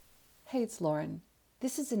Hey, it's Lauren.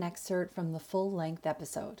 This is an excerpt from the full-length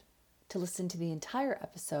episode. To listen to the entire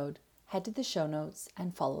episode, head to the show notes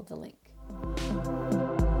and follow the link.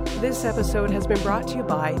 This episode has been brought to you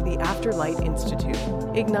by the Afterlight Institute.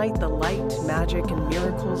 Ignite the light, magic, and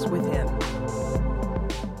miracles within.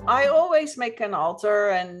 I always make an altar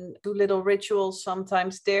and do little rituals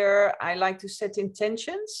sometimes there. I like to set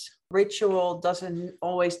intentions. Ritual doesn't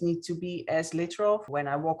always need to be as literal. When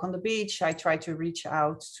I walk on the beach, I try to reach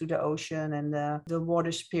out to the ocean and the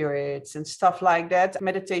water spirits and stuff like that.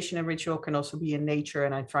 Meditation and ritual can also be in nature,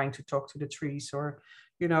 and I'm trying to talk to the trees, or,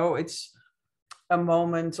 it's a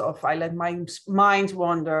moment of I let my mind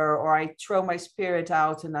wander, or I throw my spirit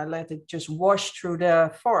out and I let it just wash through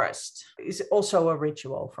the forest. It's also a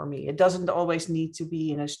ritual for me. It doesn't always need to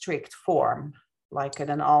be in a strict form, like at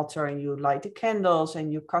an altar and you light the candles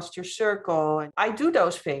and you cast your circle. I do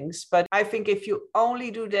those things, but I think if you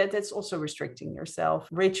only do that, that's also restricting yourself.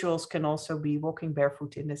 Rituals can also be walking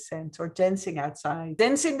barefoot in the sand or dancing outside,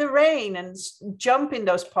 dance in the rain and jump in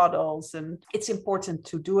those puddles. And it's important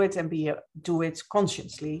to do it and do it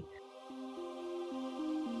consciously.